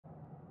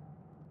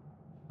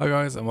Hi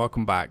guys and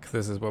welcome back.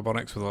 This is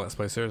Webbonix with the Let's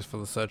Play series for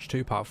The Surge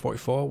 2 Part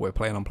 44. We're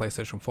playing on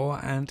PlayStation 4,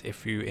 and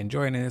if you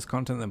enjoy any of this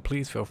content then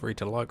please feel free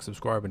to like,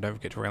 subscribe and don't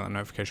forget to ring that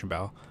notification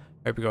bell.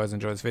 Hope you guys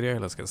enjoy this video.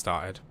 Let's get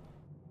started.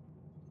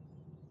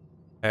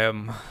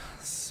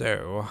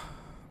 So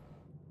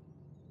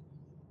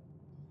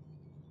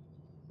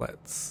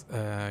let's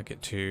get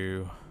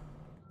to...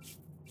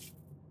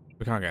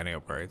 We can't get any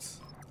upgrades.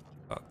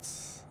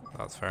 That's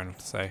fair enough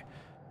to say.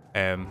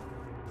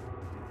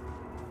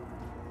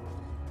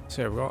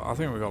 So yeah, I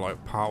think we got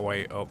like part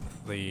way up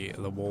the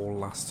wall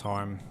last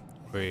time.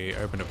 We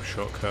opened up a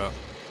shortcut.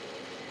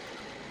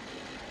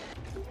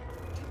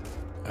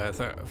 In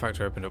fact,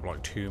 we opened up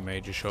like two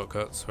major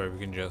shortcuts where we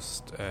can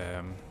just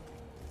go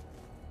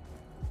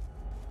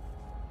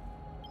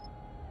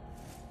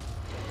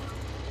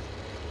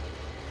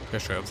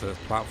straight up to this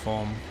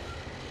platform.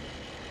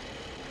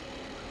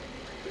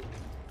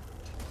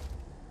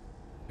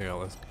 We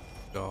got this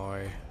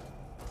guy.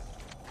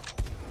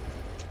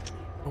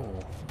 Oh,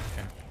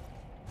 okay.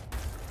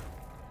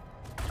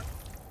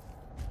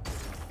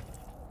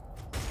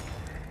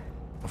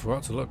 I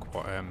forgot to look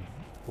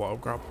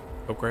what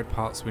upgrade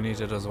parts we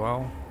needed as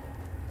well.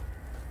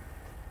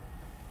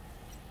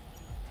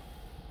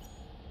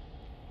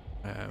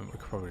 We could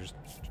probably just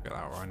get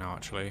that right now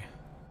actually.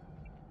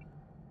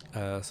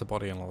 So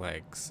body and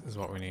legs is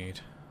what we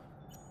need.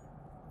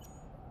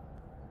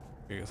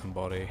 We get some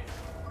body.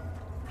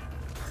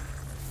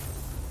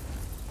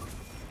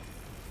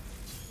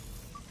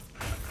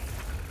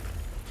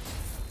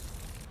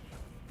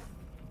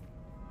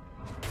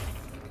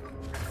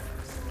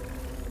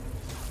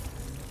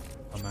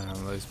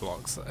 Man, those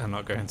blocks are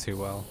not going too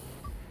well.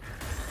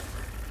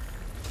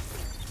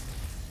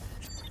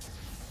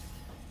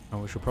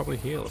 And we should probably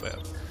heal a bit.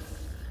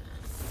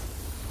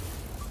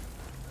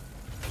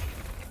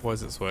 Why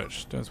is it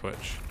switch? Don't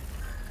switch.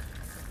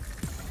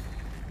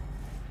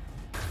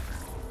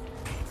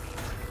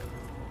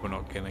 We're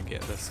not gonna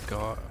get this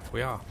guy.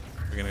 We are.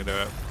 We're gonna do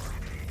it.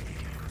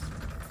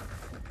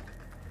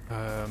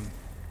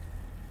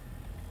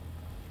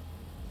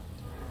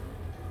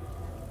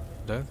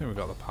 I don't think we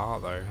got the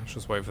part though. Let's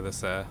just wait for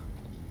this and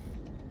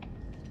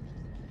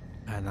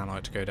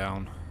nanite to go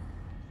down.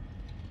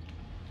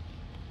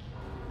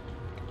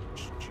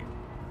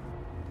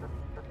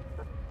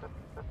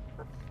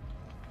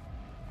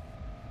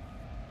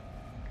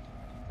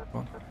 Come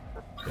on,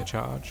 get a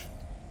charge.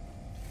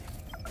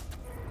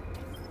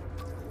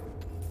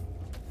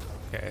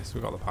 Okay, so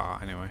we got the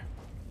part anyway.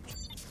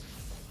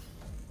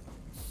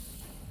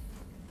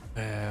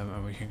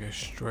 And we can go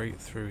straight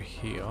through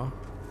here.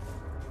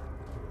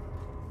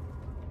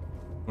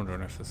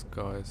 Wondering if this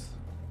guy's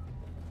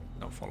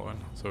not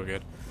following, so we're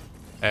good.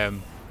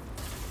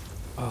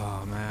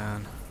 Oh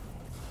man.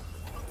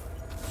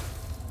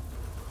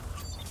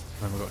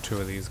 Then we've got two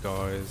of these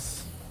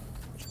guys.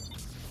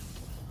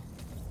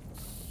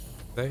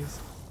 These?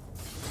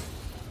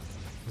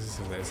 This is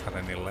if they've had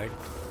any leg.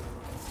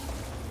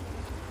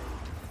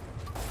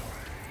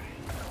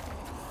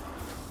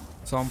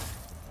 So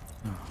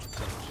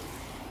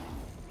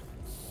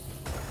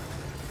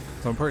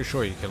I'm pretty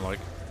sure you can like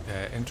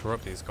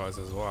interrupt these guys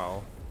as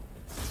well.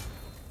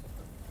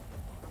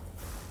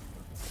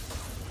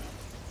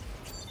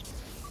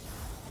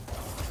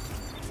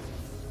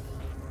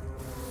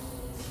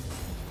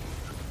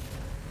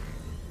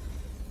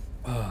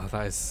 Oh,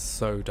 that is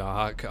so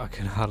dark. I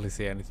can hardly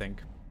see anything.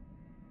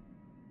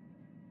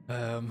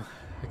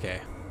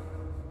 Okay.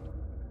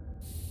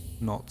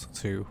 Not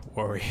to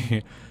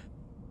worry.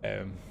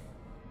 I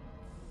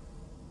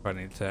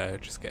need to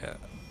just get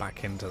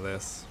back into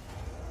this.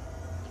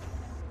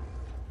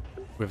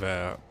 With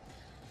so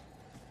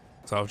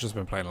I've just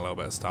been playing a little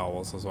bit of Star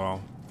Wars as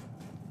well,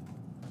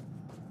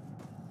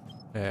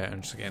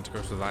 and just getting to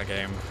grips with that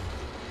game.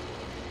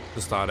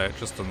 Just started,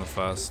 just on the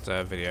first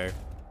video,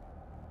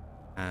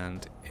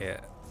 and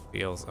it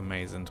feels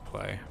amazing to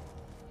play.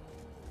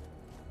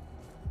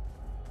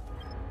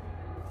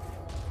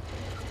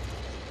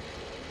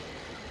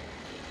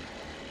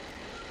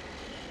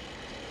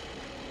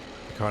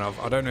 Kind of.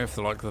 I don't know if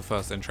the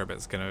first intro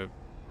bit's gonna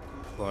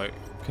like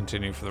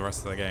continue for the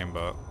rest of the game,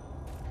 but.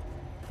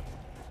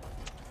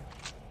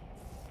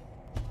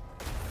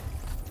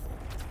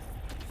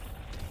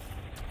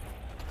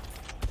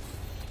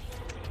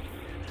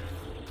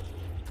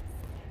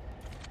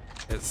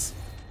 It's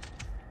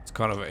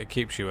kind of, it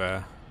keeps you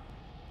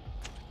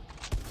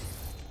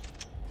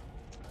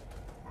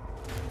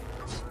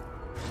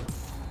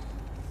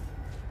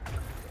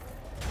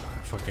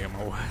fucking get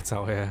my words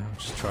out here. I'm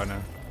just trying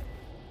to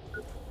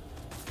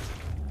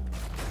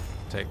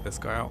take this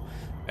guy out.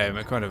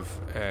 It kind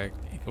of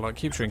like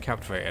keeps you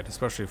captivated,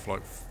 especially for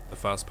like the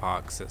first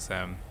part, 'cause it's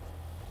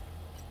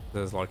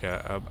there's like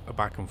a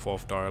back and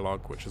forth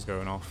dialogue which is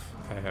going off.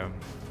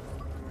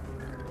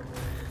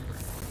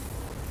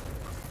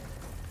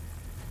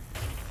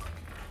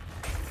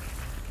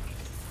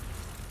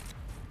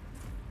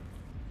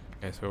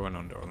 Okay, so we went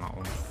under on that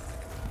one.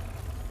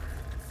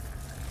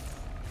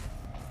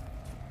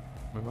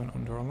 We went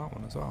under on that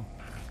one as well.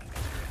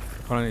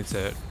 Kind of need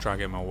to drag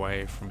him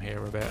away from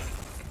here a bit.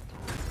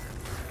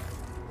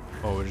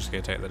 Or we're just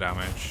going to take the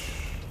damage.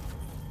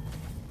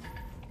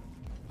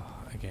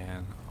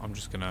 Again, I'm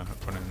just going to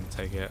run in and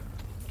take it.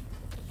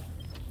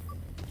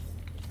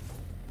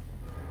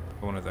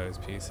 One of those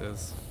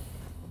pieces.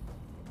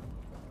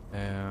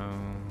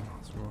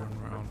 Let's run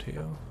around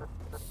here.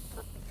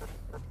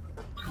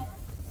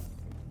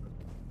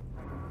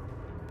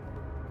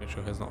 Make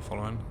sure he's not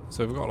following.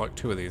 So we've got like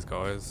 2 of these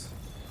guys.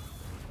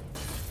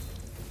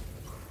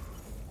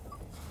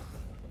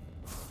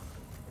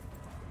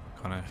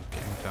 Kind of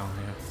getting down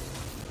here.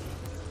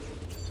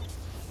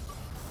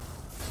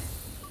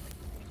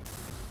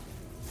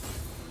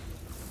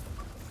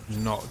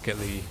 Not get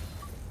the...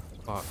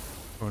 Fuck,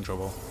 we're in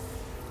trouble.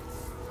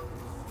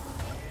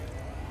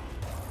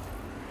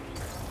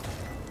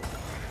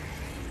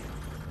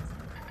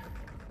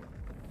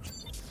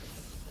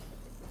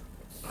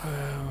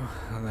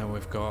 And then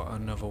we've got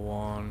another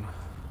one.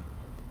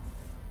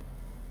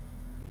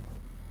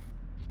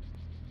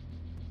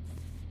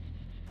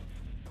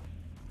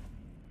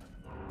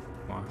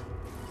 Wow.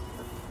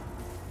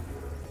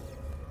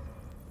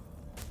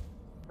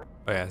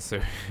 Oh yeah,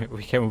 so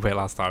we came up here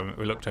last time,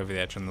 we looked over the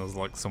edge and there was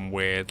like some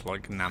weird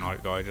like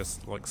nanite guy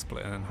just like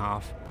splitting in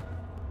half.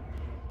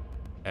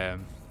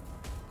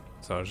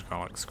 So I was just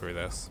kinda like screw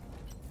this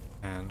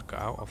and got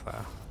out of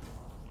there.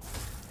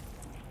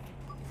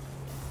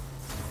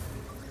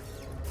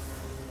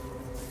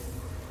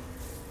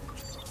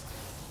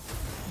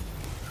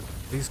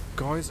 These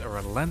guys are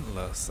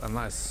relentless, and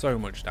that is so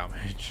much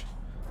damage.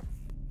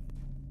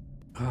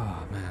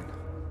 Oh man,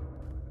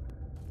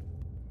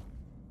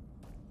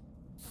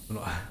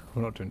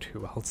 we're not doing too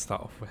well to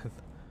start off with.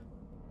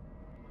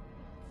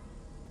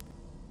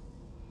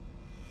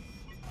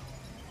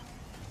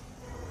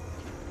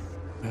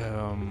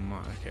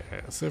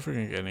 Okay, let's see if we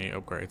can get any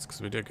upgrades because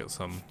we did get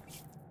some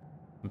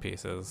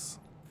pieces.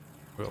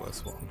 We got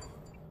this one.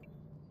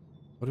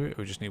 What do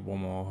we just need one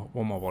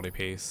more body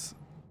piece.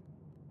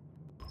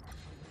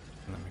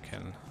 And then we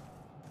can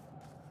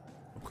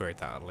upgrade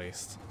that at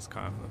least. It's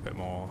kind of a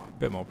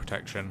bit more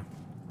protection.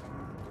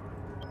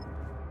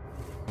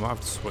 I might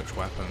have to switch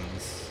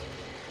weapons.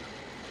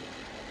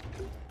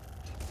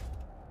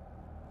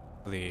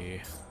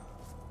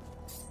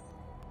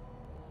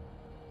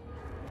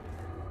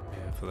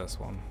 For this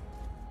one.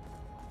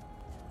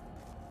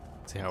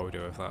 See how we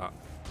do with that.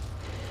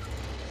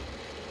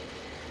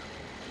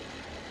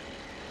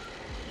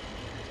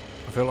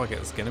 I feel like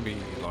it's gonna be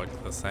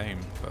like the same,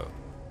 but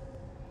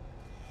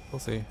we'll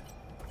see.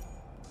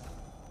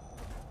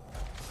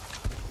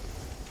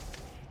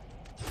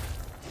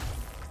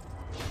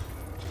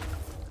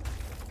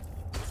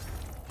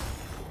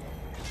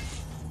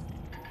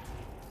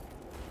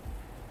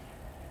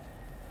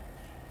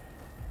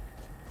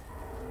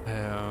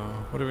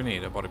 What do we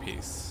need? A body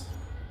piece.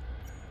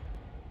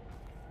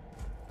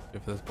 Go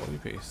for this body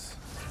piece.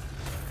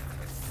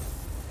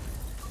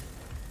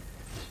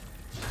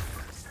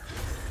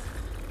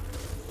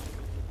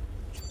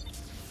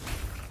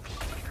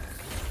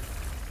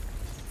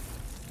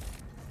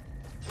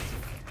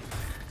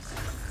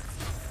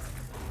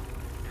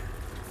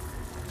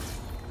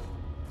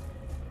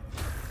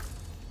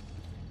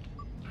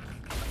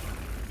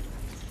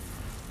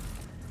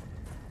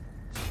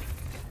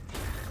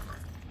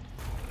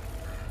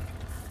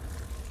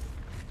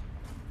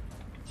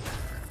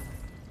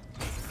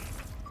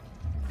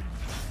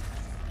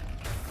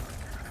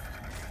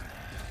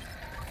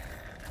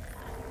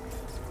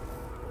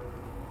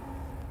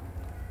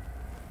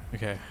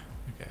 Okay,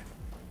 okay.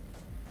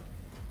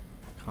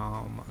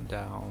 Calm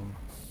down.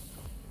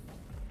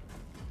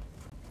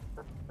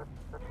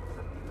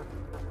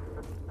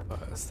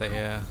 Stay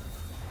here.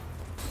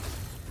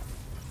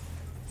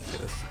 Get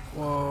this.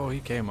 Whoa,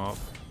 he came up.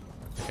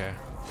 Okay.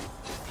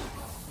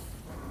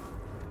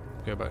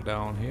 Go back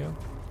down here.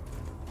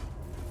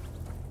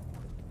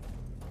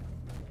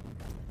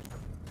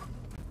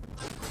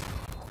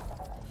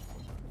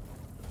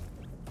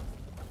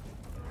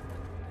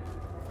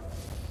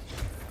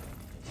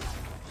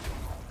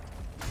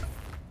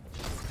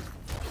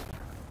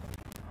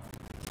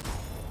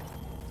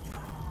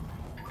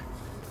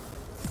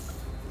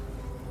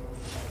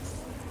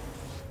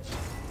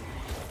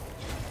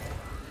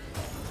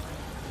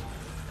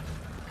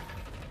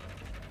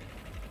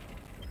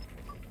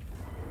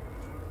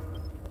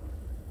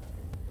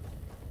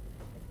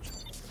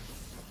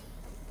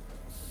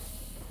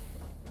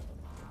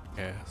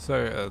 Yeah,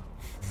 so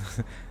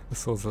the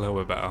sword's a little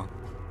bit better.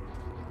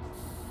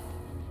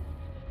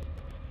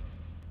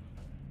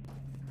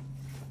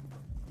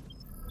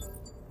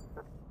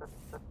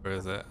 Where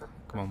is it?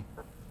 Come on.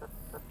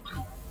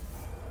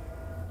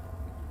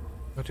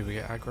 Oh, did we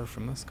get aggro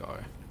from this guy?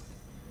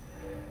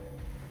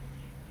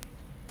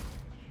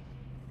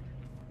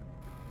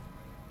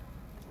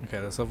 Okay,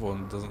 this other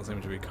one doesn't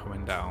seem to be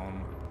coming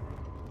down.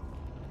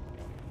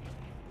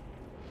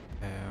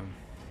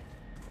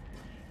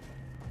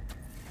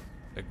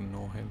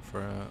 Ignore him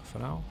for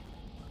now.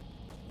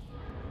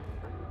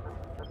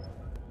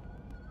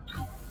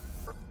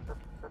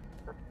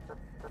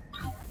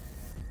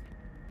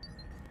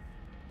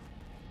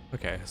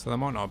 Okay, so there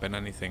might not have been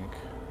anything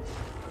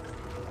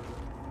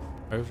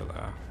over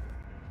there.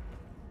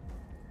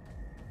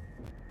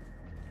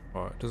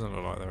 Oh, it doesn't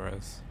look like there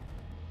is.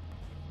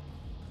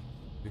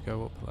 We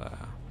go up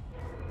there.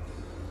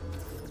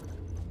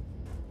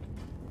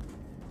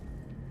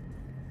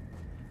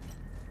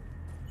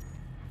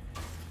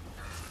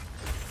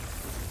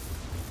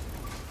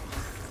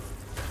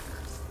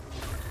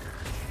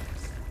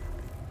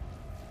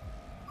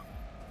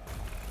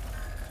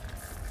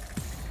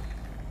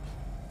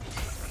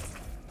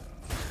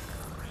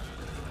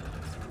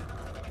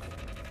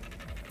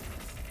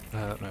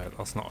 No,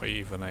 that's not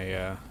even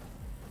a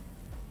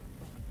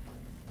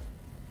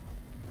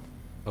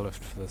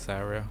lift for this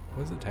area.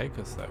 Where does it take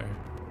us though?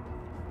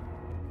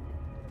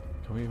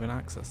 Can we even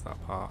access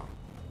that part?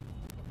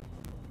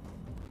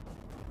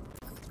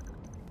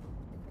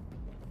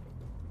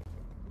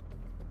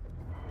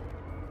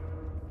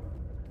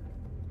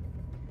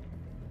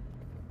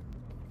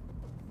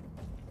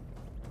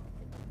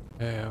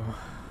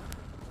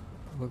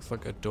 Looks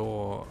like a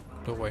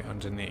doorway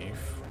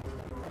underneath.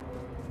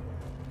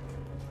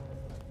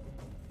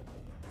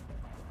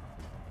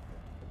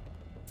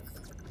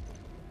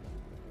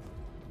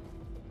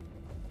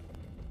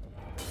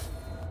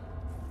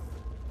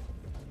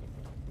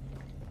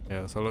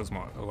 Yeah, so it looks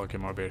like it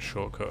might be a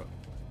shortcut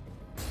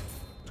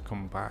to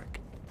come back.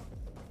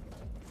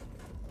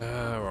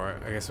 Right,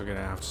 I guess we're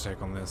gonna have to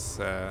take on this,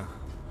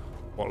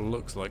 what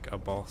looks like a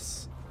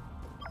boss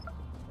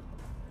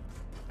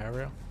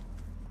area.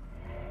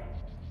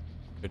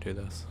 Go do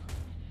this.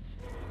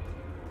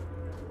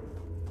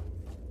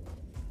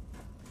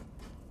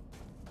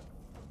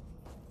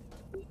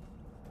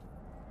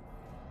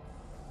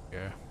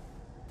 Yeah.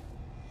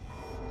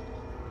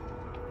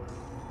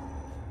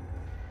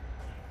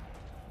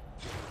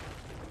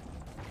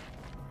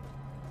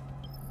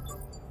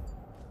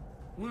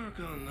 Work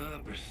on the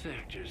upper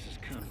sectors has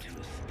come to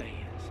a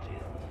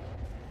standstill.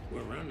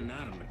 We're running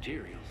out of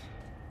materials.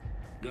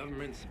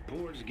 Government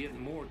support's getting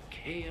more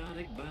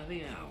chaotic by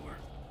the hour.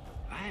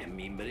 I haven't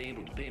even been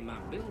able to pay my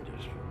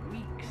builders for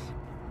weeks.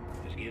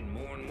 It's getting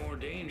more and more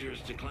dangerous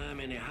to climb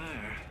any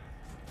higher.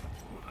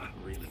 I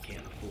really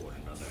can't afford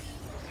another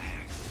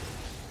accident.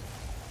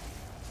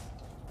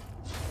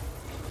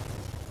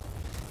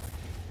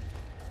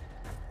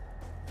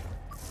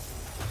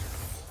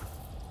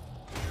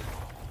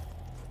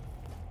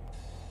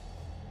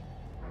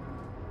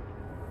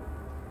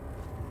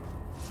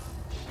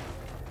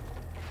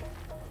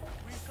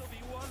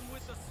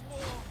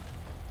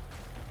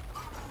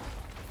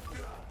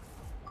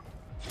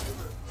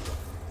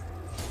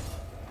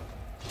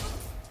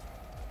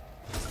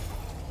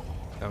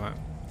 Damn it.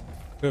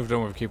 Could have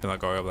done with keeping that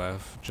guy up there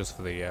just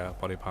for the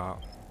body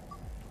part.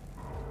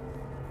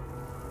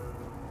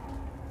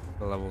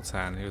 For level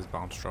 10, he was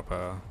bound to drop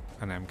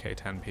an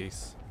MK10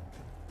 piece.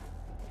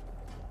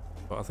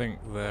 But I think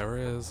there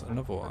is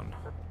another one.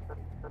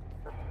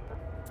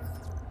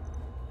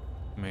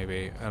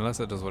 Maybe,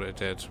 unless it does what it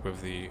did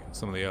with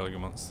some of the earlier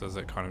monsters,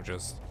 it kind of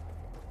just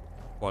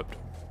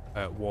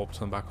warped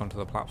them back onto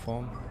the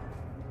platform.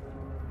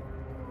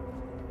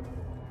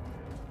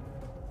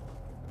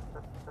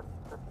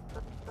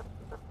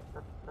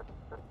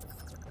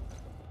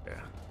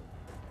 Yeah.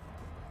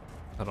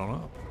 Head on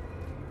up.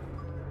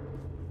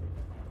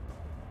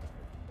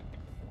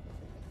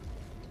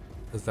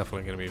 There's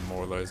definitely going to be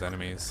more of those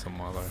enemies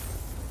somewhere though.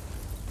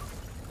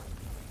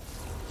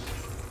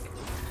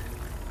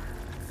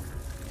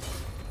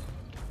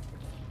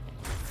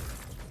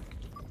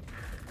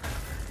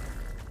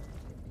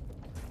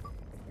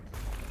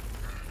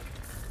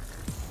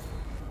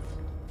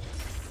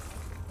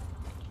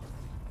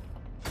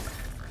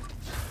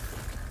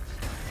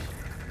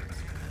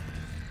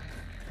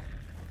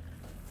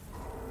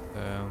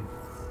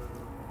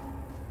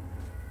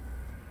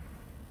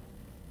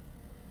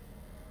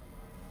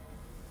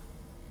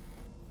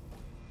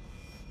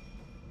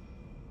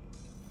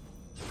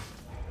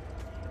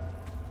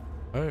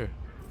 Oh.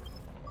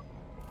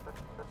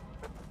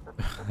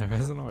 There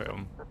is an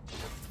item.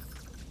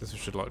 Guess we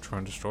should like try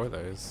and destroy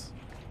those.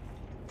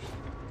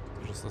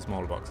 Just the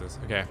smaller boxes.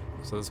 Okay,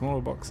 so the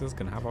smaller boxes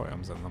can have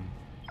items in them.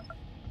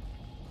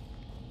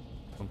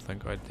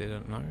 Something I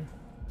didn't know.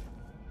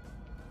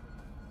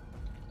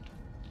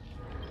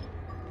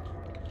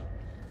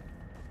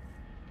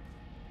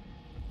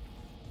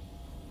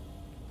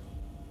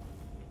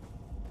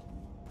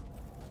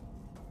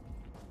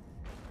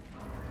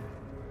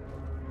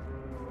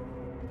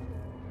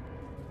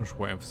 I'm just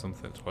waiting for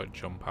something to like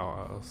jump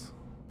out at us.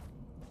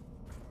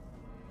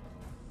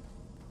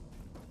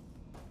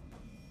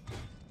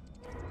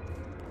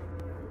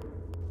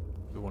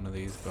 Be one of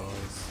these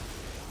guys.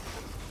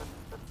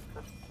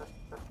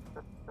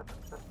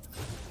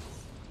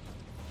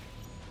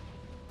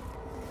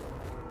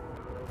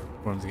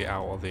 Want to get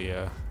out of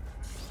the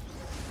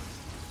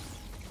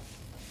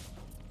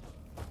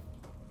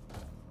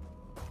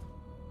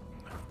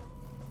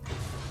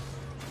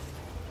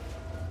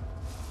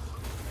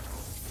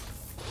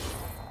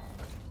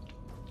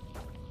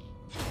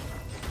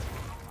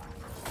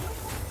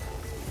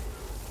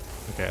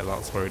Okay,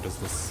 that's where he does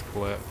the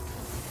split.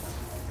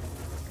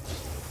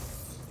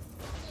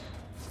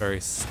 Very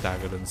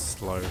staggered and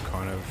slow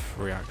kind of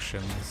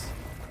reactions.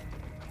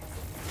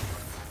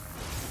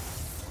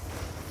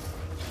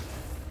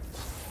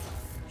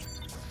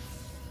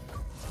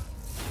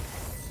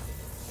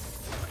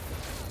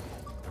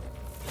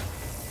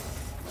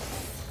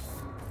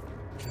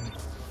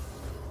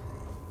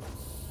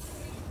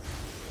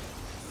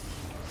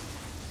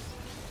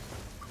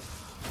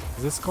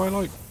 Is this guy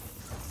like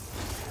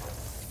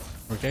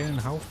regaining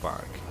health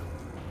back?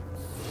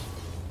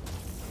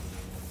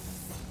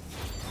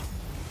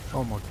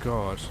 Oh my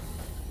god.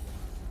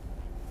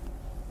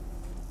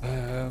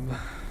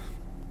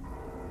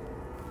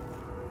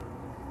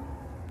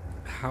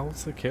 How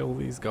to kill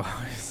these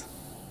guys?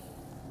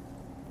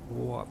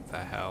 What the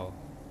hell?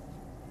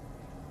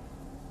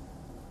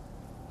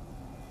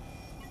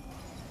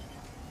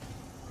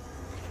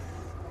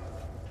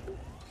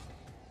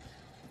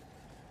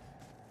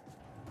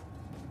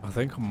 I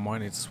think I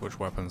might need to switch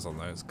weapons on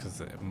those because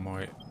it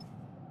might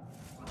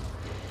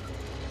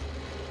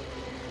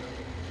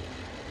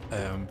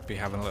be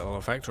having a little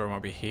effect, or it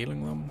might be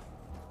healing them.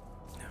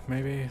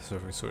 Maybe. So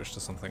if we switch to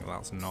something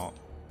that's not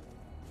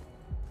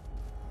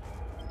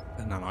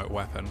a nanite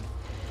weapon,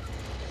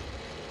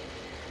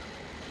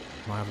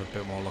 might have a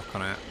bit more luck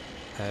on it.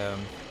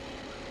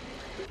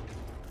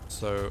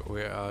 So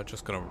we are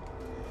just gonna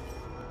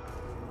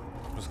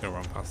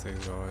run past these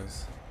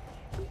guys.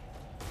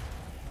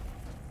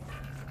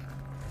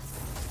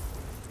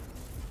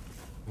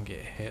 And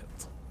get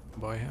hit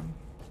by him.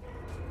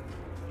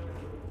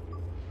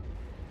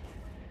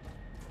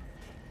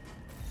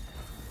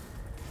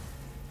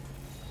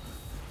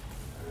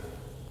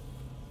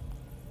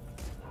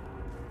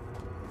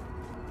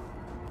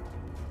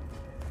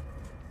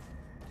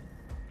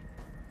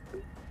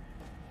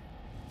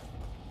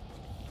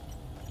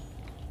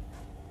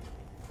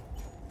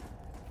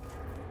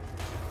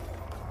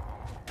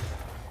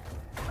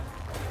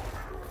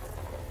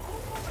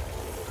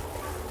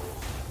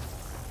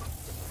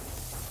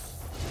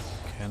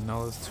 And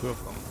now there's two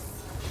of them.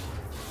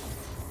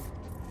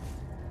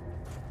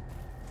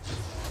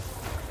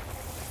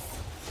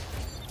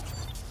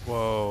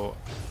 Whoa.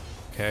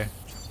 Okay.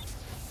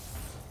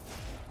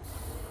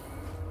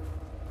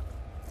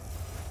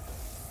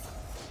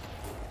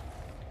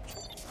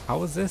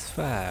 How is this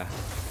fair?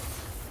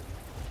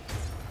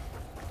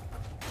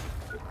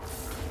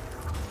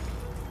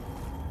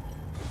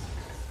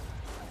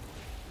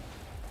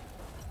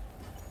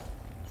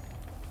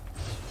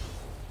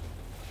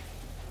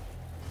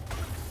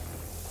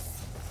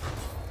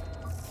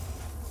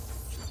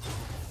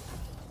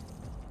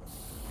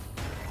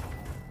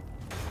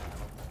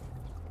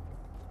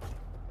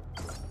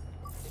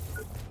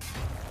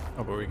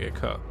 Oh, but we get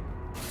cut.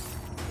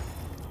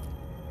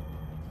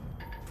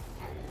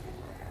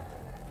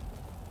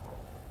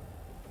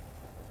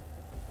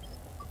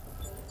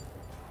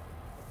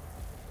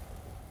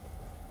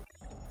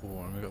 Oh,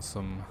 and we got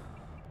some.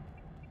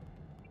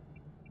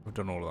 We've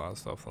done all of that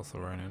stuff. That's the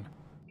Ronin.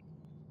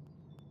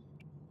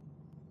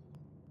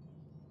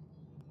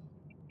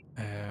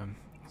 I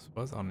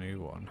suppose our new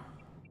one.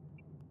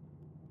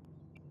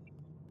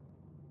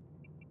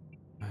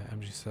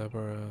 MG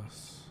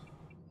Cerberus.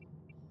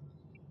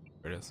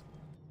 Here it is.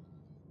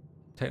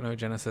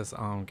 Technogenesis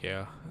arm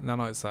gear.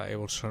 Nanites are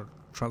able to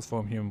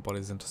transform human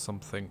bodies into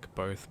something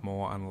both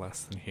more and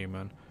less than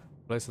human,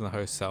 placing the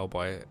host cell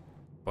by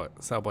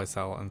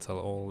cell until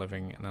all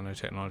living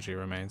nanotechnology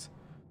remains.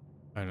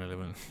 Only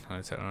living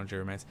nanotechnology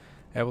remains.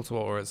 Able to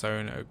alter its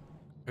own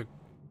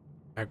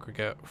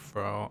aggregate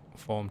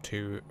form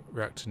to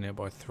react to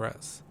nearby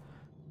threats.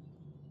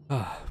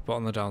 But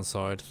on the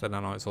downside, the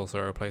nanites also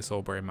replace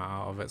all brain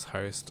matter of its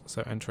host,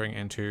 so entering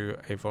into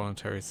a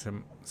voluntary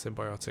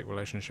symbiotic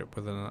relationship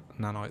with the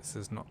nanites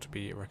is not to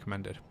be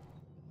recommended.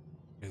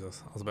 Jesus,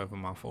 that was a bit of a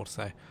mouthful to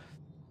say.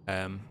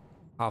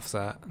 Half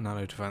set,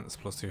 nano defense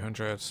plus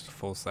 200,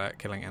 full set,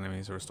 killing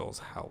enemies restores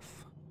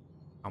health.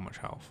 How much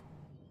health?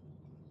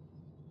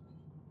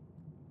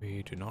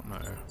 We do not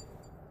know.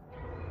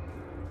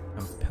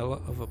 And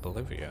Pillar of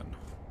Oblivion.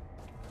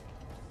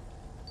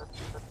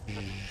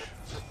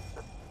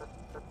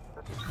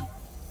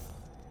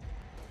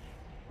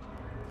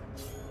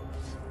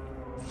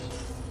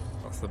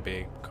 That's the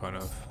big kind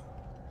of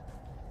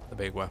the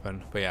big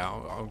weapon, but yeah,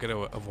 I'm gonna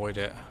avoid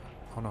it.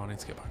 Oh no, I need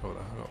to get back over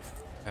there. I've got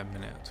 10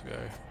 minutes to go.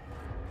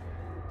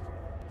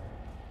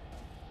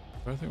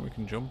 I don't think we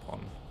can jump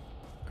on.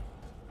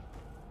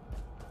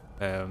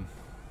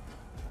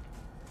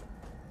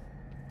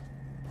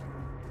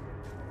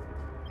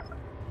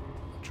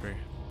 Battery.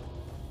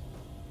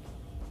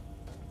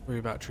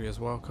 Free battery is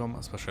welcome,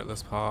 especially at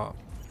this part.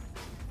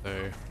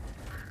 So.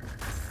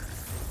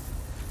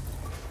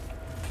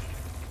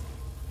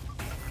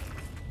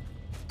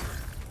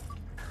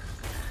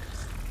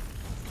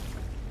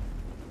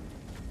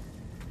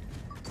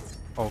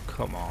 Oh,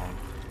 come on.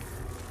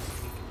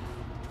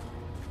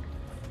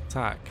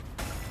 Attack.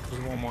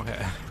 There's one more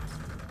hit.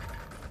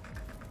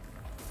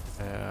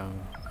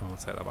 I'll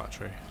take that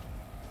battery.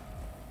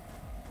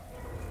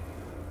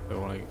 So I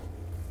want to.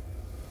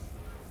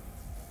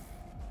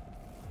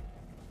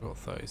 Got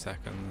 30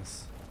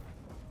 seconds.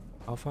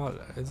 How far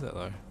is it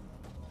though?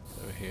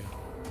 It's over here.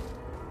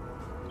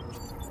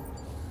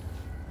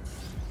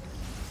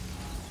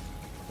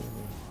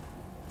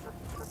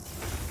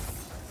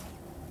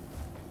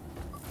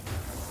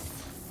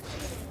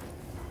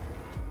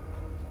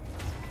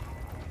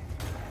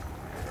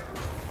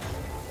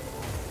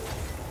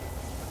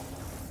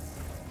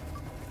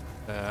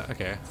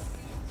 Okay.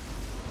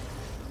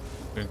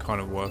 We can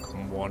kind of work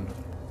on one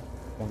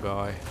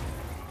guy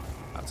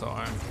at a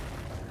time.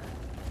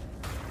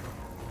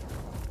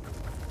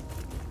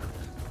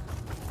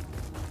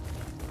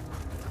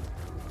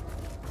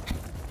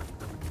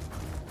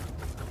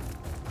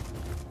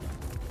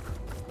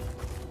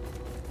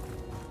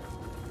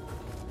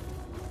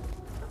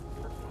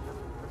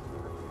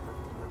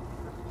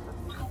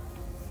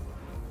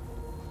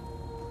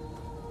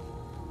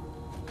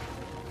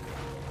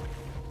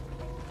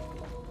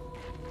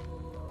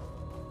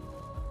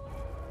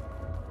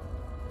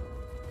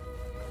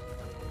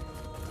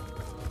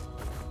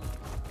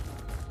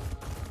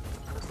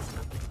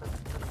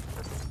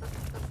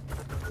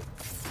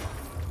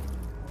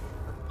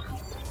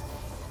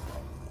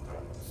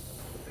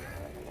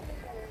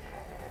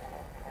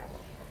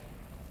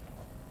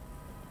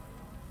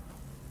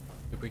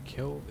 If we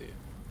kill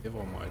the other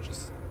one, might have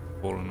just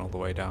fallen all the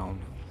way down,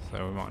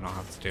 so we might not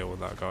have to deal with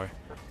that guy.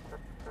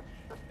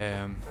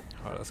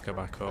 Alright, let's go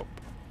back up.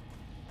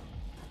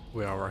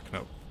 We are racking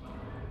up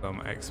some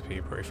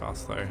XP pretty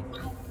fast though.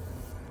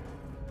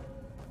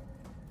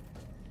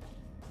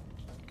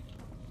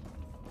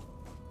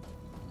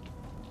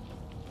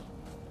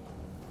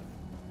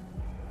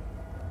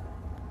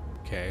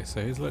 Okay,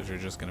 so he's literally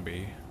just going to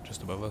be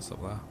just above us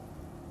up there.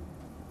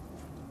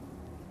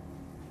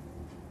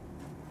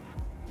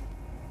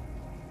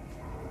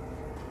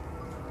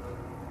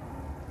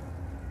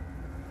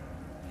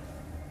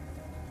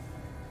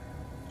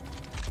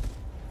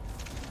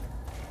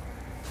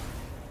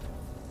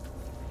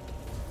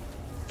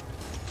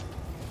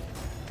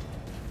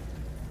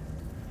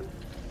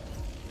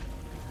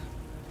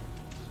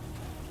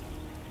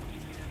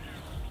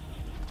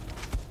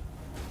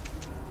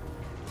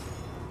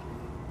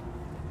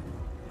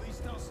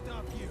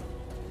 Stop you.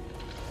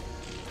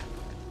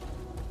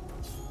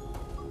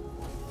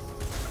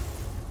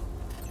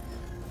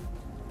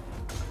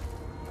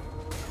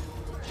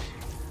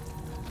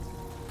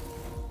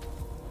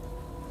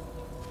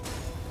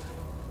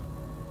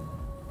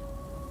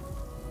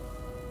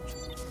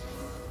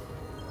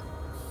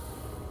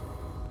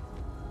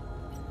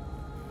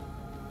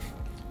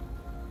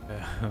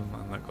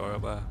 And that guy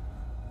up there.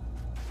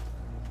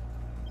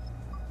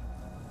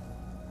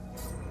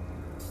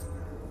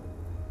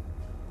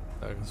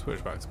 I can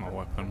switch back to my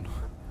weapon.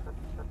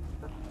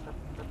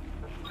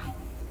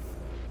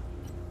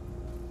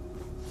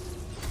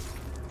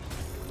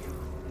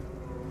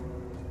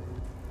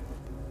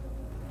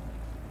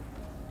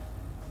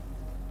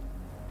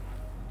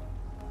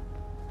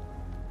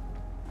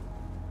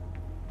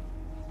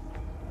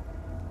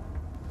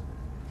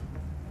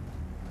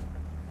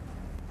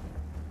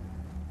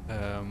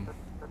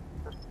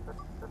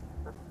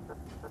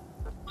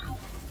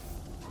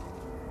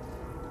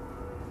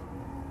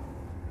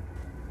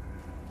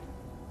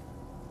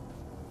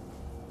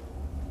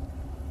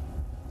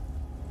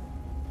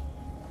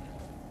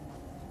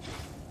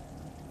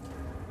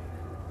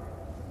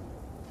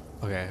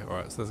 Okay,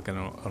 alright, so this is going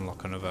to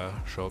unlock another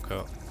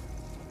shortcut.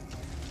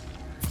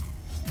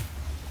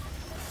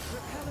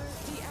 Repeller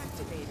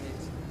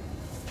deactivated.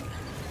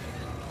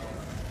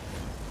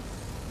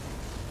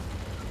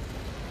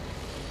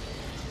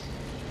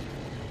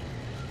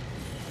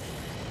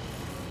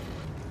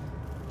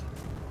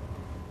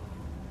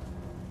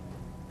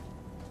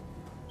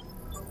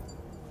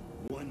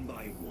 One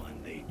by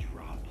one they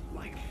drop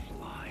like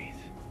flies.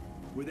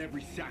 With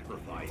every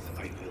sacrifice,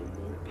 I feel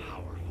more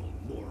powerful,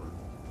 more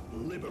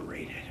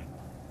liberated.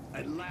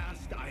 At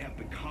last, I have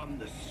become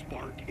the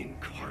spark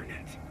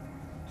incarnate.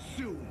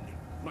 Soon,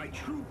 my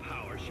true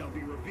power shall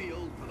be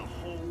revealed for the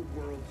whole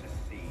world to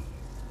see.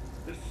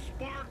 The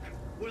spark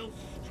will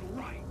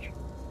strike.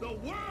 The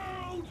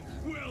world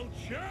will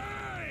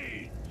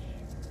change!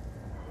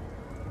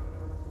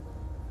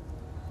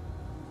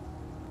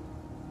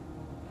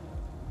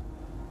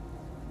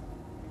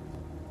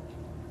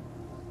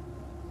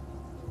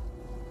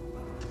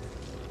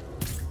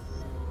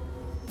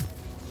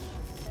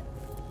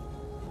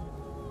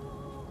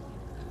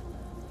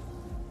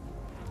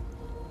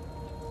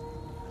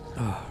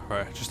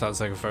 Right, just had to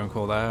take a phone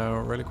call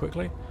there really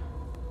quickly.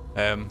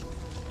 So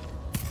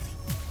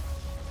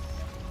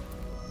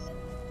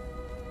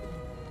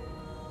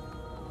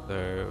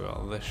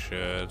this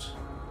should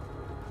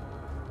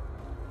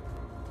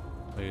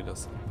lead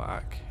us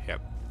back.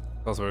 Yep,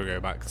 that's where we go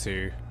back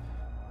to.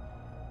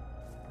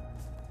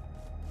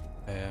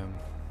 Yeah,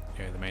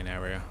 the main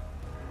area.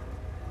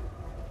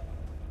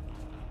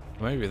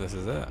 Maybe this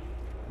is it.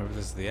 Maybe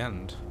this is the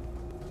end.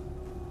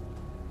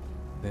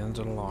 The end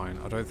of the line.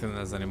 I don't think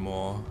there's any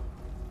more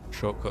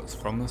shortcuts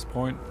from this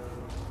point.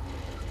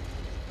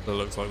 So it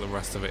looks like the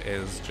rest of it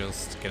is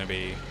just gonna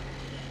be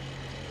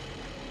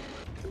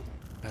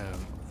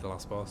the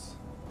last boss.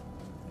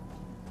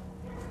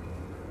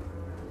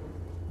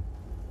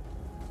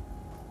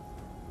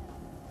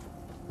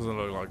 Doesn't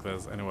look like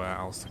there's anywhere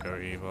else to go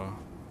either.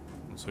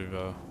 Once we've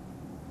gone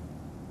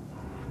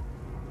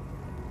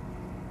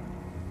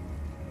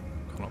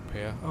up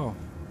here. Oh,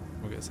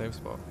 we'll get a safe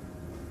spot.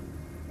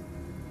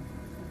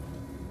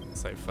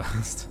 Save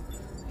first.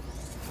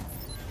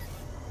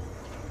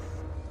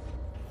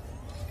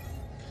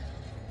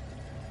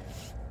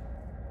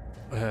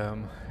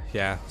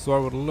 Yeah, so I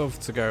would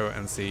love to go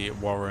and see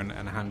Warren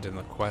and hand in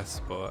the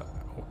quest, but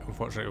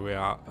unfortunately we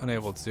are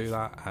unable to do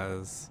that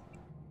as...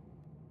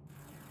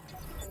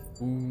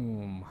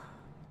 Boom.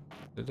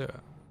 Did it do it?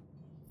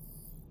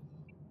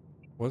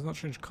 Why does it not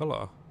change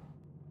colour?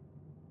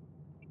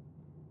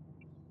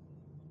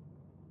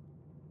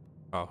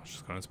 Oh, it's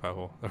just gone into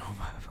purple. They're all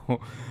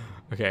purple.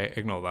 Okay,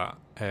 ignore that.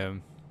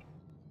 We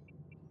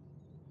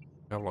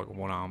have like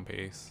one arm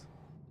piece.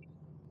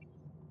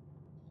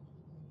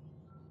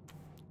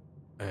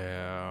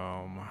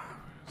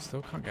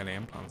 Still can't get any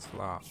implants for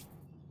that.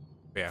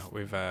 But yeah,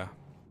 we've might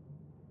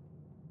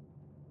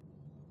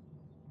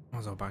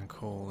as well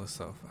bank all this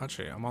stuff.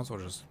 Actually, I might as well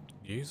just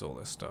use all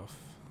this stuff.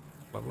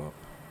 Level up.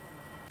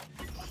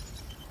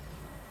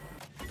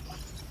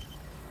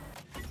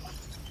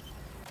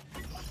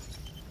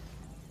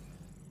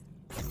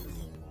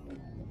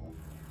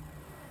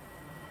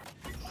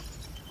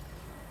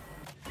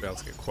 Be able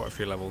to get quite a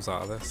few levels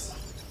out of this.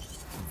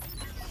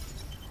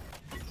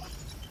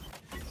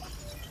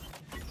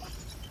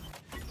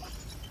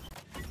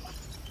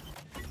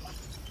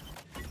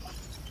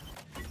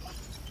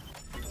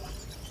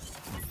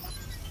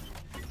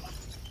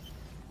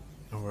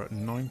 We're at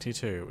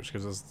 92, which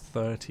gives us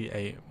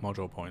 38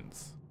 module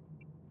points.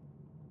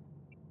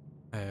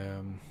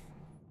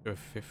 Go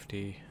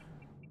 50.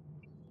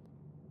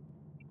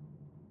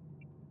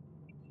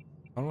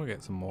 I want to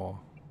get some more.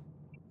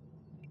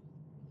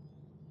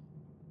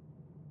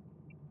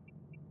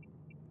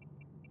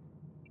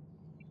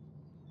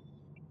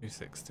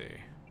 $260.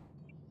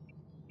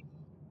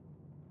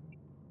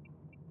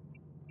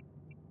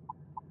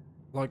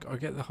 Like, I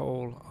get the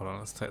whole... Hold on,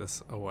 let's take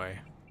this away.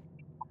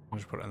 I'll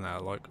just put it in there,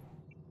 like...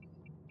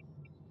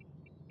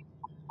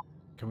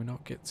 Can we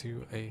not get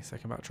to a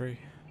second battery?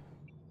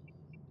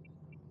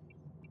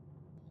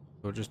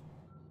 We'll just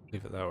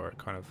leave it there where it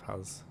kind of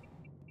has...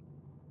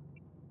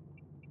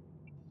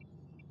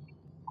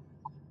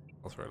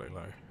 That's really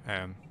low.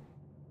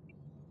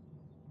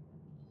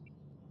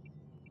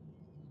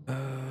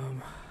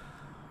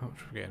 How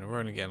much are we getting? We're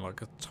only getting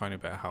like a tiny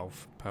bit of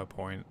health per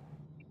point.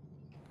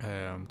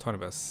 Tiny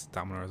bit of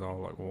stamina as well,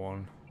 like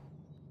 1.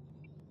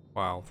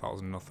 Wow, that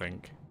was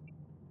nothing.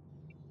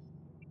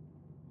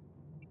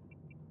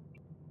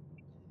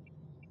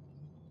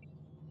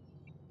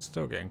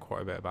 Still getting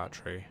quite a bit of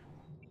battery.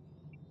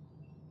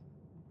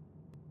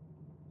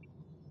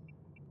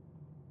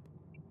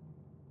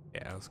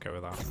 Yeah, let's go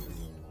with that.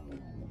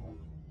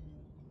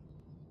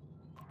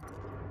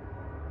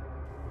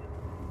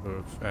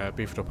 We've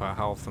beefed up our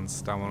health and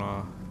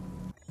stamina.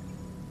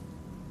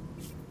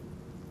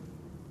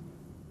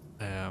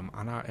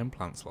 And our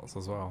implant slots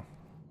as well.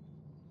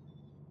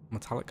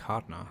 Metallic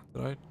hardener.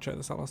 Did I check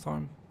this out last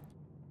time?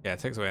 Yeah, it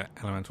takes away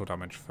elemental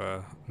damage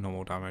for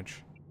normal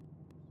damage.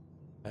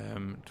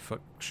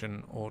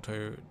 Deflection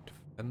auto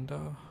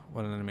defender.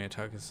 When an enemy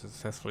attack is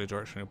successfully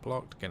directionally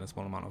blocked, gain a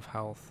small amount of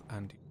health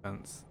and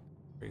defense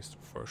increased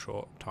for a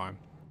short time.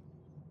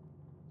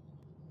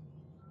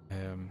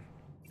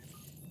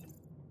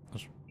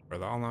 Let's throw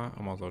that on there.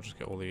 I might as well just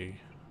get all the...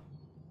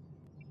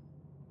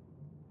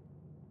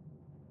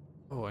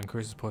 Oh,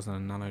 increases poison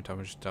and nano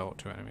damage dealt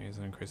to enemies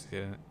and increases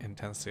the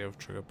intensity of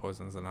trigger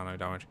poisons and nano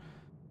damage.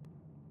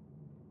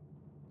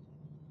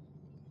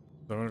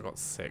 We've only got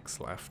 6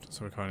 left,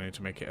 so we kind of need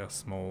to make it a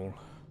small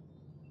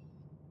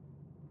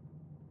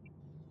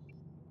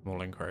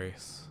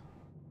increase.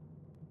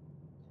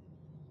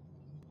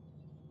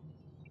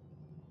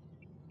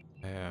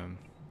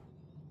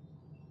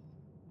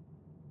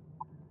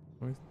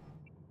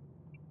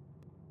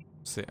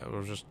 See, I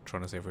was just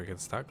trying to see if we could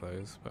stack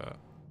those, but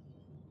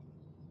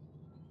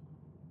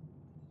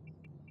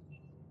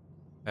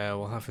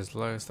we'll have his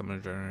low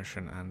stamina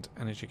generation and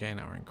energy gain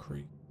are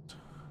increased.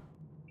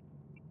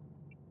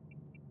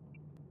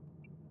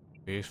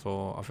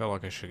 Useful. I feel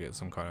like I should get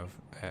some kind of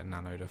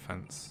nano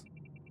defense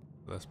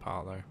for this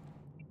part though.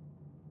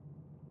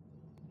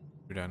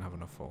 We don't have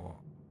enough for.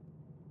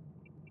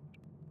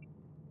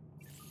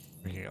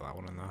 We can get that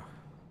one in there.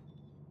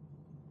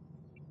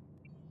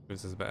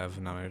 This is a bit of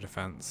nano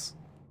defense.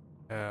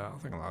 Yeah, I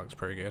think that looks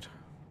pretty good.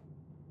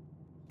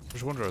 I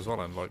just wonder as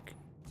well, in like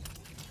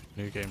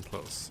New Game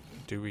Plus,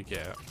 do we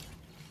get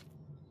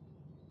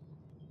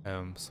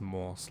some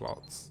more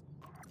slots?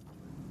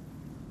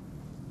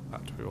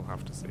 That we will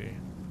have to see.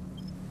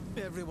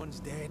 Everyone's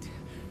dead.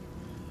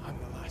 I'm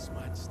the last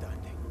man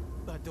standing.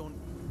 I don't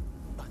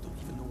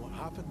even know what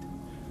happened.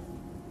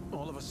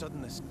 All of a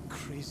sudden, this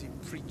crazy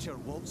preacher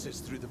waltzes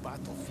through the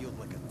battlefield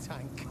like a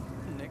tank.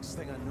 Nick next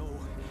thing I know,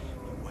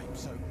 he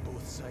wipes out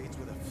both sides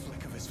with a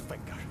flick of his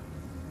finger.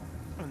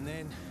 And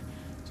then,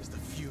 just a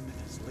few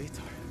minutes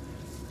later,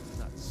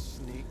 that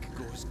snake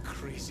goes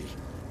crazy.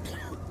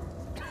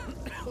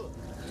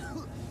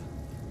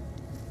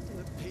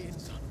 The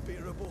pain's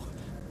unbearable.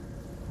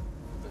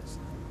 It's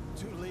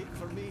too late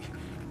for me.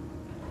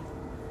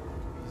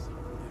 Please have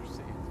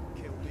mercy and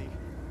kill me.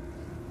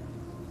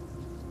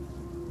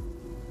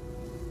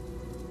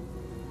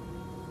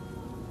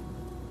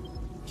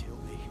 Kill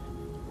me.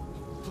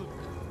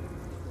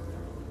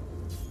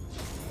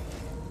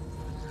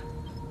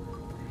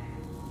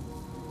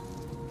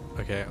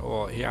 Okay,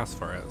 well, he asked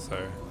for it, so.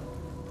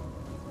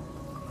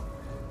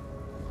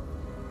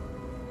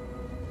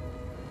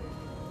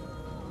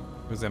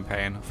 He was in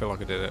pain. I feel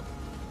like I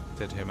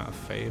did him a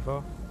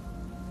favor.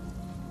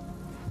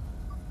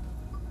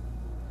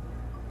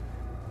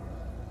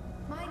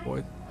 My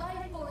What?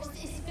 life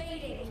force is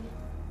fading.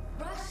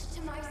 Rush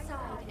to my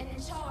side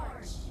and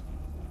charge.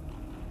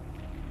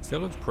 Still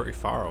looks pretty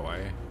far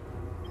away.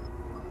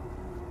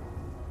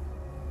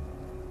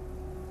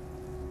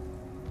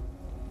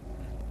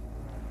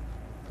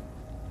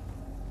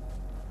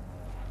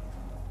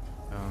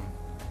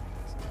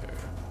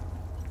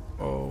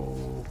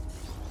 Oh.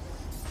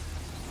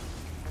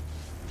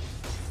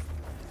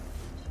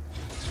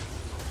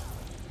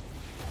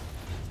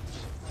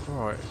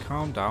 Alright,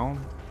 calm down.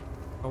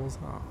 What was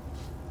that?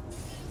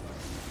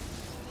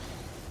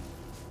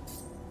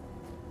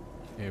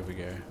 Here we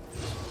go.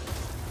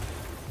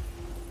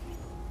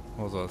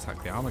 Also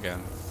attack the arm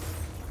again.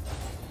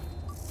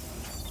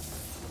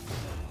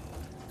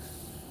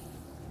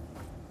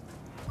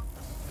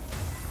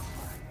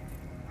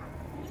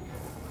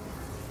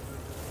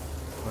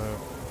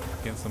 So,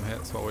 get some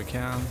hits while we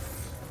can.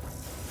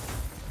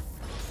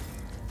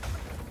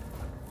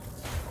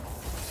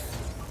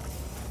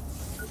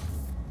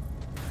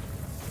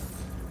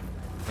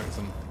 Bring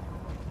some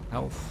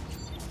health.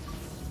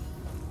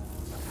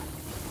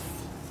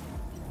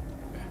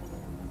 Okay.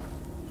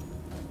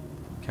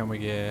 Can we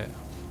get...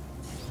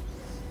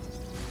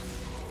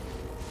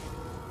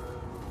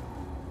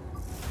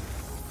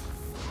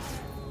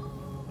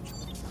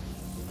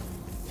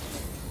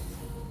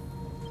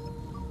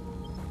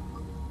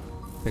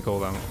 pick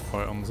all them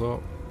items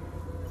up.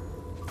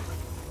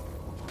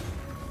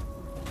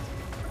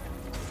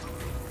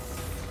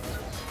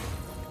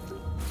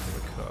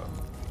 Cut.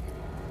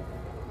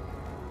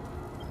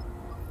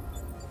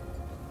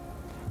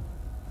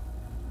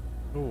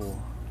 Ooh,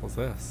 what's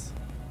this?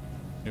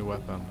 New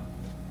weapon.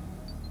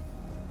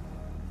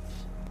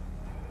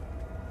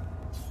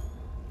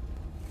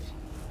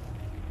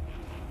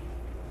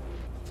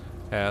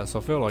 So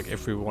I feel like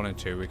if we wanted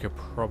to, we could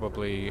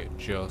probably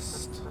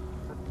just...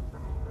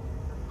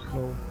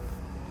 Oh.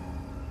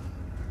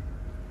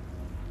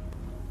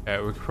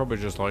 Yeah, we could probably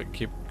just like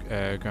keep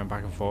going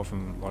back and forth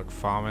and like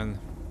farming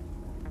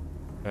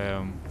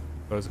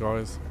those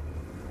guys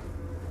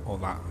or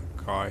that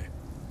guy.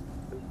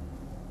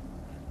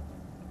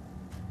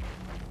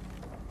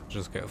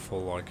 Just get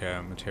full like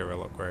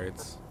material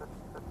upgrades.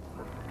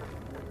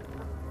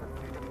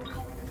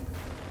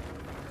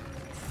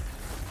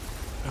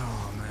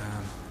 Oh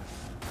man,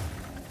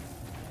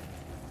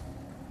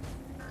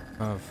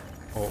 kind of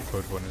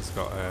awkward when it's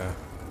got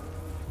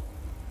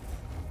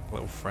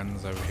little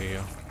friends over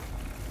here.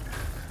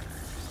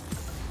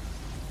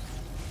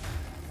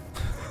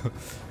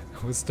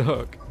 We're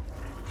stuck.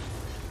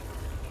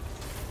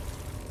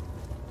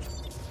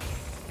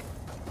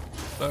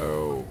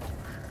 Oh,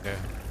 yeah.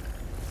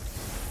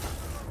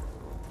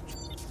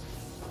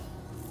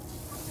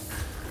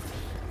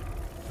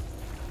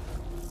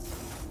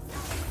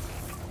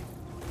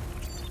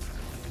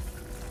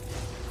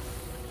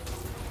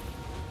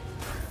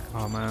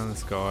 Oh man,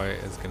 this guy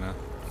is gonna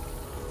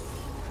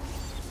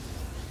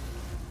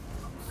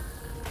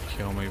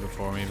kill me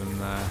before I'm even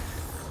there.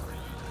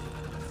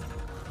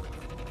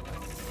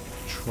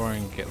 Try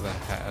and get the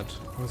head.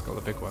 Who's got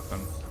the big weapon?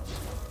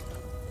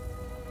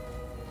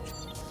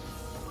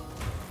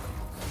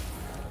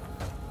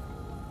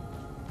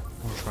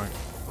 I'm trying.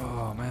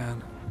 Oh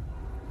man.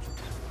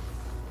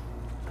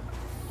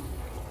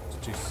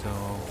 Let's do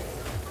so.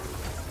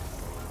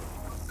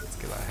 Let's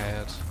get that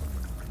head.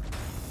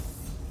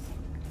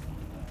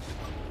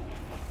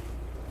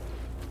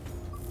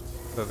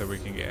 Whether we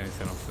can get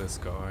anything off this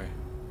guy.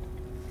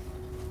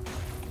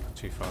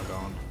 Too far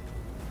gone.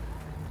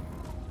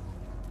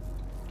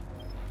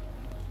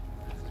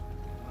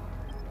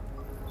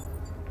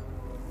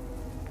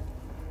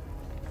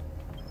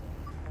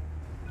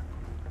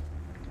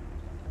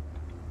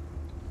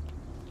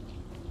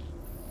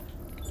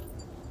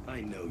 I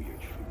know your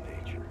true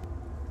nature.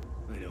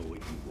 I know what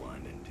you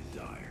want and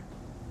desire.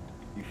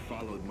 You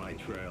followed my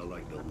trail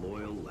like the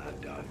loyal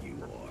lapdog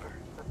you are.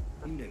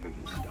 You never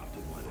even stopped to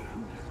wonder who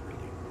you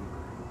really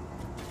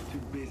were.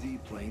 Too busy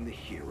playing the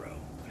hero,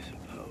 I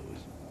suppose.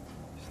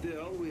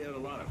 Still, we had a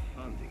lot of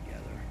fun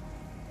together.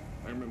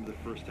 I remember the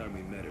first time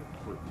we met at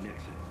Port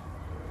Nixon.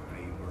 How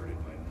you murdered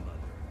my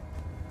mother.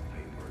 How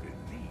you murdered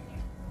me.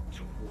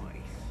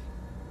 Twice.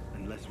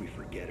 And Unless we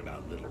forget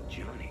about little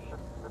Johnny.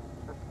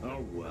 Oh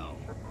well,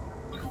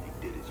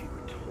 they did as you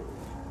were told.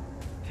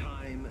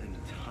 Time and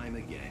time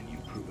again,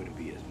 you've proven to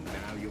be as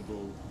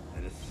malleable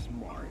and as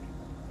smart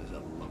as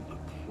a lump of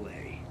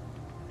clay.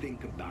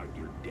 Think about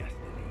your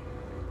destiny.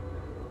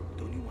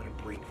 Don't you want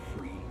to break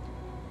free?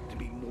 To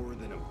be more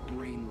than a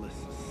brainless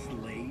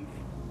slave?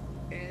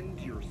 End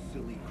your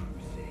silly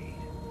crusade.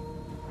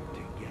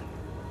 Together.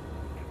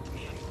 We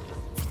shall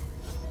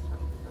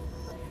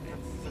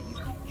and seize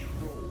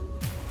control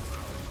of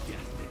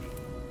destiny.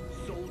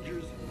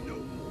 Soldiers no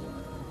more.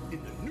 In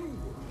the new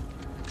world,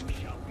 we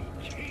shall be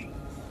kings,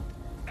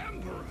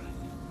 emperors,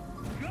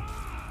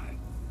 gods!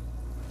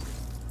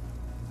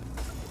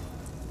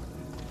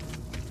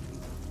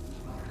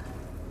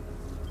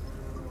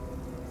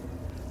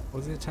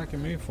 What's he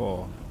attacking me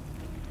for?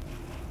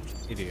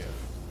 Idiot.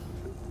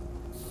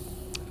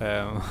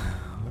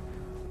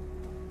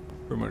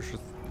 Pretty much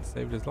just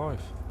saved his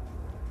life.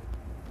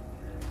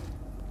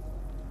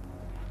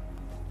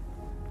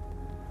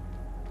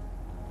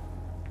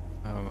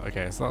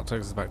 Okay, so that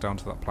takes us back down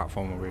to that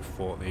platform where we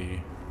fought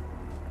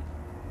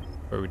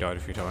where we died a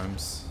few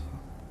times.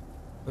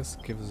 This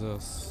gives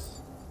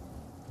us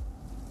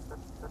a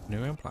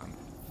new implant.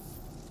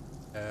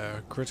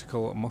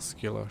 Critical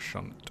muscular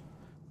shunt.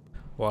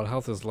 While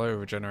health is low,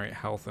 regenerated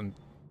health and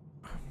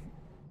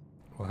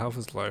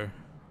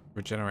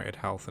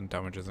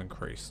damage is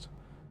increased.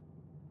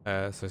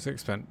 So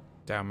 6%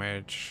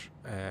 damage,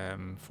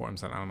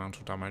 14%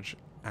 elemental damage,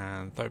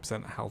 and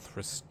 30% health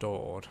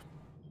restored.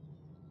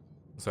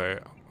 So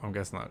I'm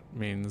guessing that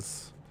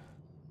means.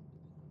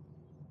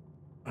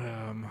 So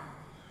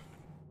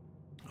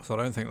I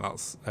don't think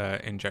that's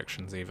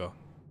injections either.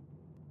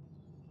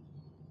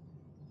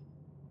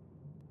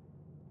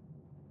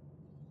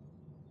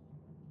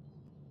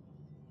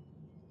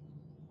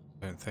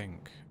 I don't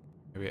think.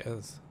 Maybe it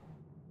is.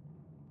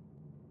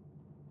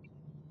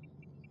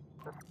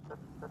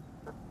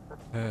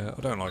 I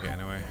don't like it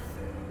anyway.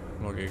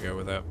 I'm not gonna go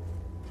with it.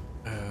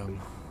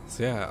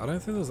 So yeah, I don't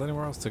think there's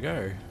anywhere else to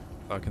go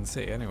that I can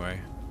see anyway.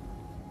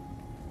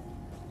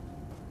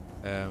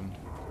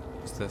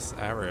 Just this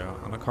area,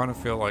 and I kind of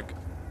feel like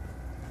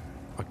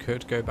I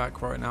could go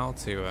back right now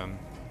to try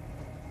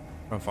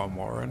and find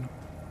Warren.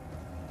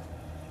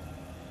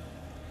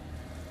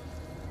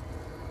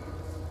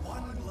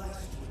 One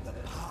blessed with the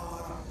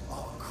power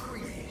of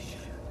creation.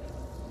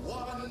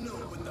 One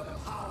with the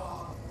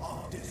power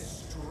of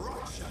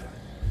destruction.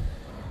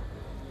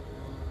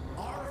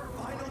 Our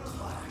final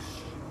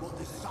clash will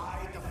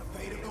decide the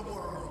fate of the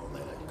world,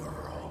 little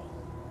girl.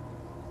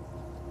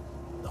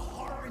 The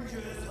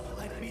Harbingers have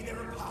lent me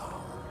their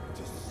power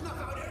to snuff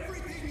out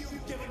everything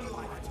you've given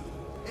life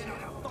to in a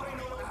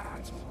final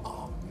act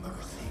of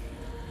mercy.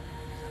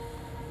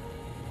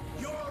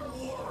 Your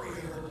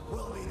warrior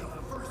will be the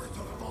first to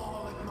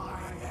fall at my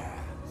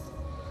hands.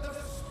 The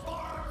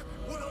spark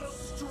will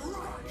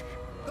strike.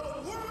 The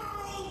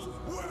world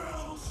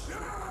will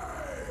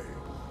change.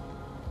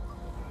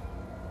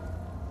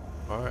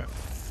 Alright.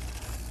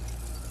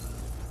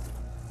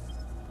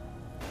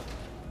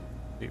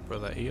 Big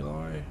brother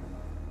Eli.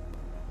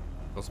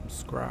 Got some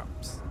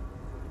scraps.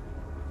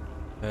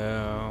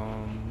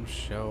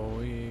 Shall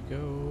we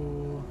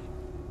go?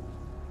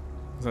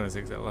 There's only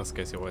 6 let's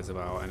go see what it's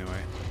about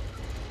anyway.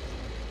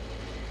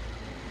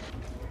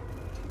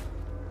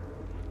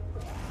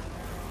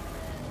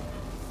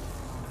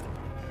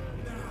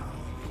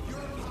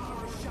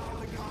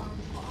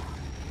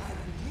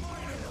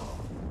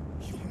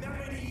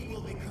 Humanity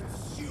will be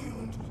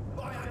consumed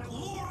by a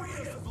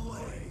glorious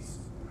blaze,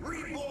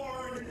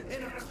 reborn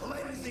in a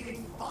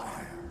cleansing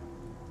fire.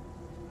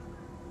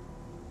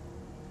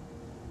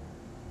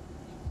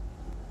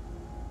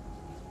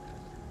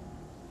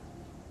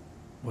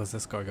 Where's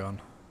this guy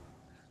gone?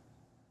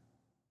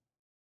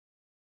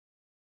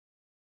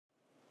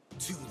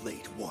 Too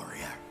late,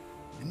 warrior.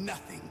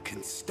 Nothing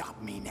can stop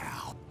me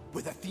now.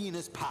 With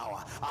Athena's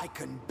power, I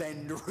can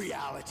bend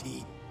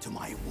reality to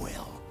my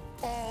will.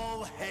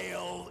 All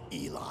hail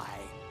Eli,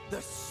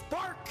 the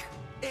spark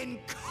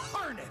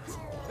incarnate!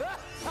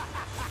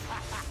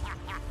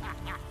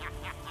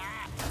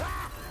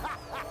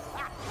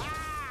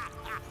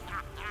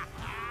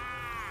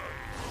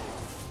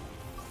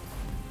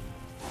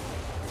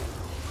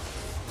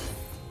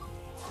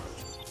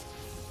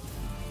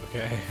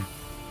 Okay.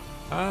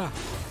 Ah!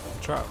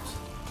 Trapped.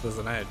 There's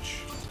an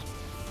edge.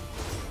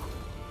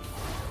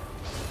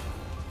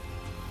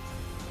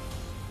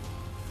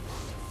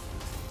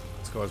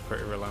 This guy's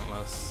pretty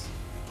relentless.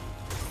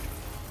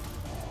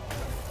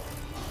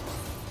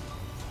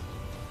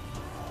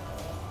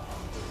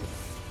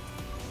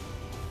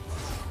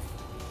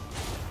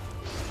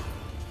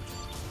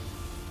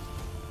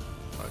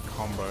 Like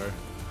combo.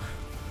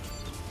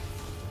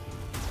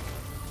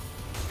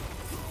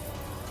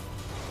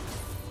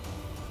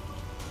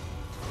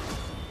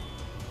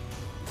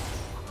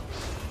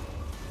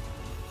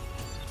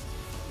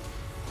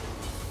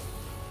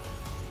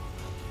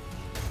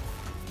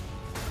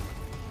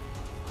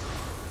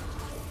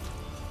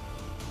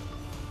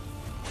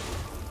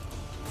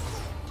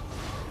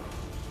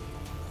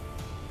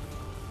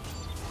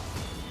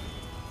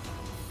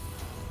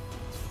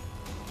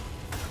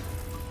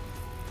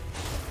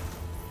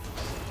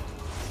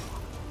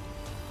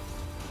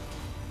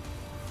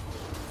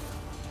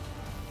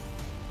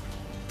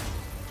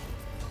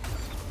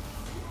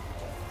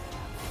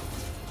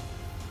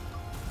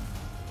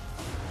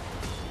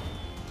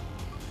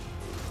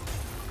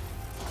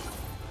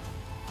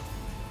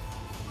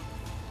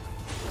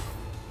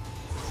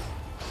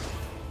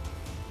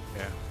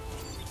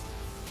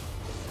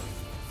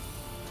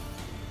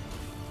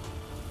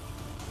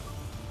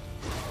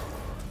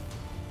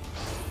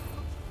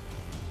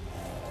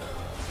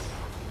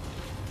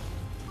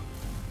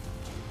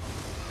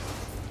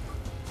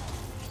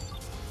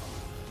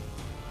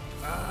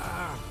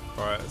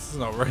 is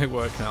not really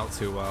working out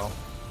too well.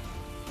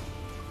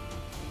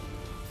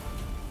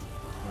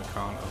 We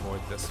can't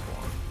avoid this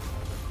one.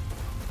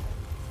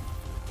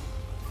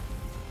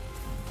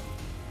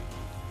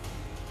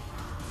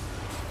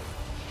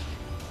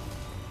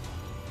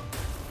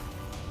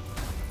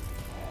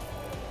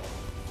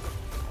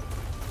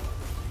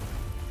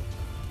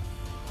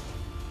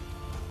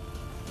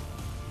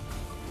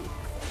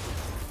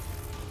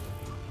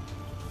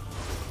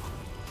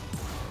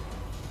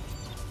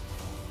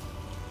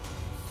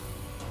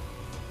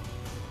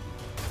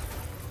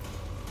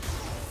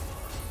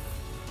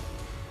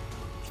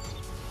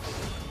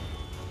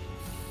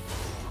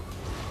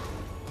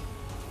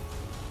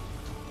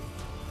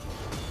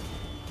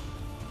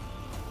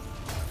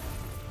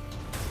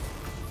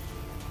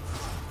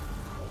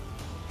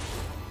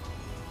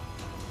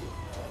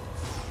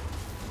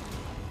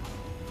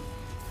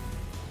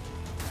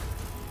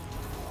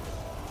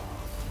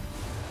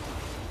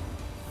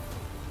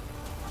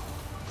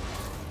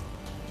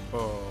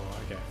 Oh,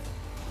 okay.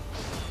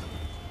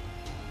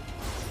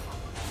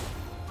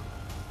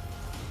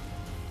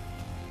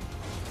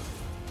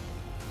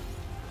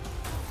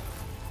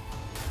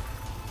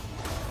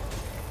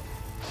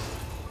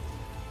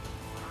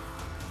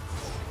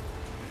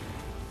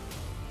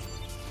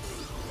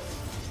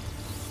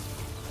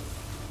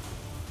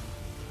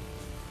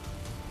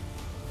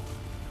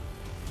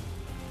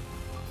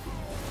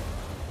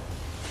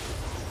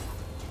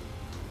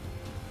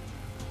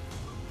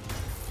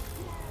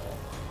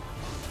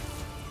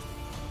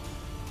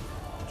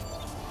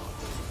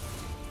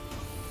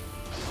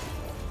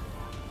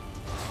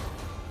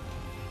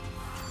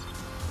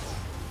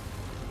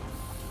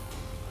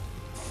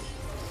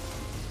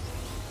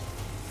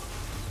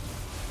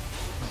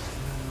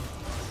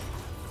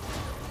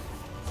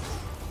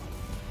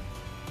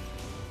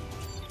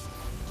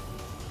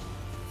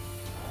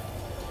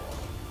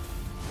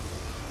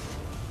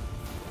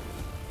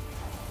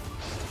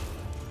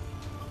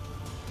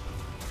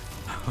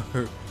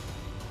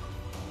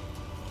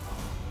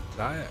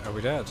 Are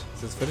we dead?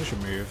 Is this finishing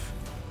move?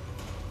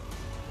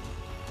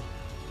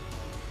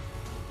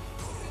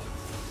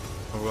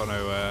 We've got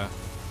no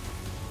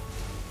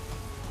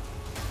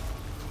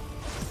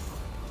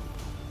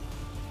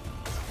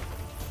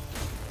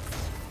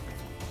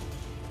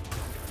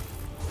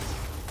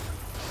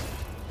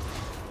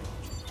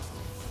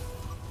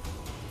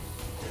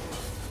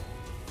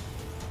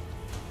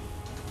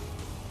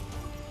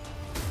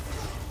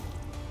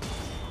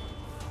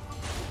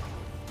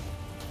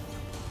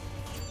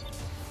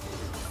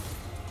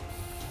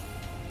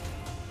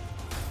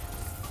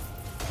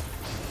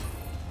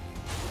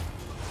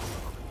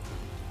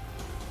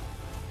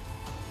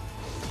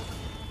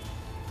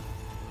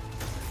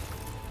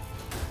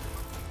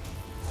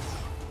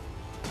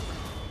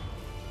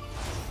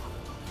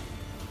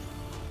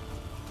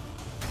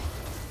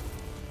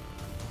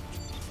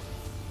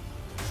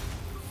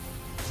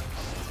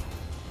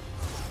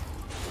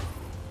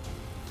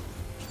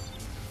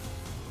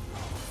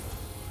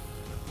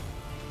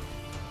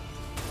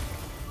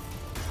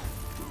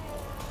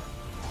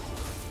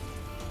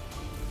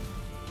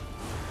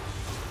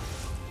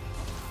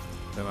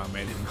that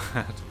made him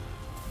mad.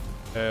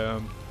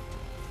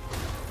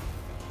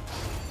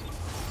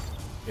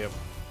 Yep.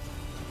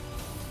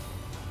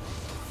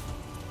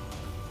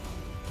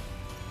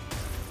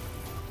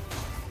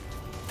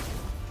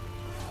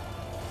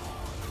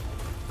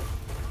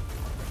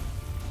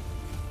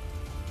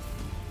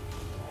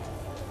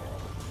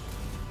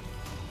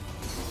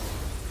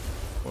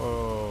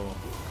 Whoa,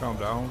 calm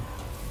down.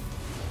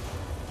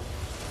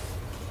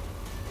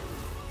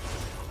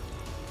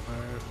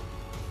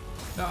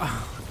 No.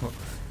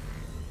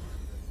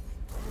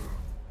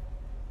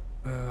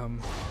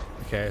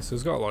 Okay, so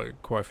he's got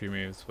like quite a few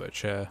moves,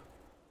 which kind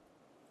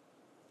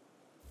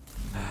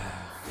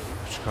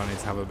of need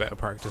to have a bit of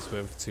practice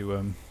with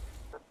to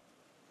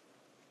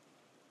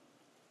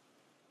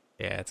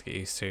yeah, to get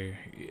used to.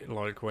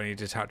 Like when he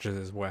detaches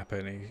his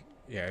weapon,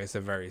 yeah, it's a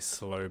very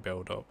slow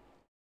build up.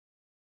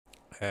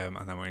 And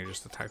then when he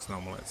just attacks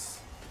normal,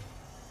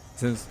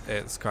 since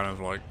it's kind of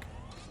like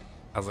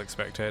as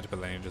expected, but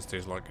then he just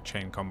does like a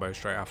chain combo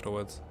straight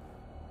afterwards.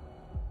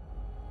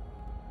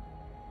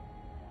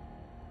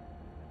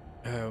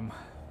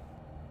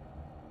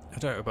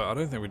 I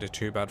don't think we did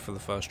too bad for the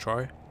first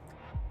try.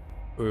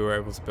 We were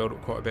able to build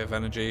up quite a bit of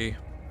energy,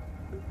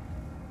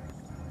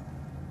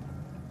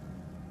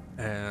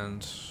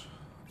 and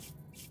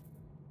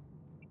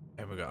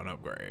we got an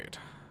upgrade.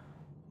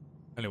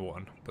 Only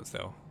one, but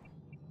still.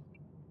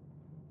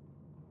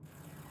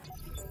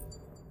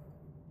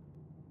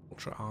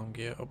 Ultra arm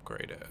gear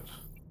upgraded.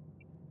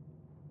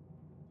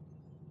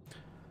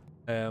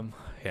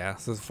 Yeah,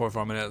 so it's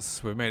 45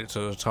 minutes. We've made it to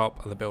the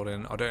top of the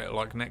building. I don't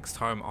like next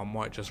time I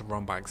might just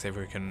run back, see if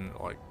we can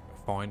like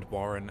find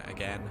Warren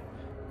again.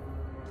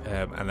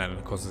 And then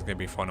of course there's gonna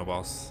be final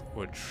boss,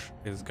 which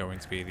is going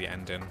to be the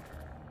ending.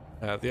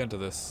 The end of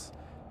this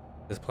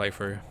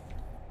playthrough.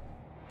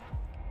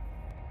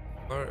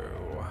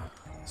 Oh,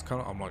 it's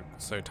kind of, I'm like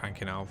so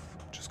tanky now.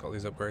 I've just got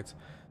these upgrades.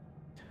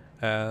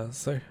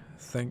 So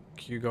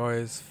thank you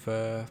guys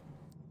for,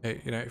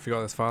 you know, if you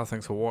got this far,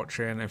 thanks for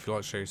watching. If you'd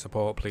like to show your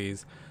support,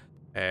 please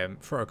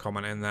throw a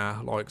comment in there,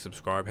 like,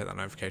 subscribe, hit that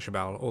notification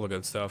bell, all the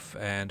good stuff,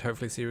 and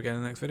hopefully see you again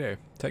in the next video.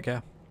 Take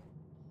care.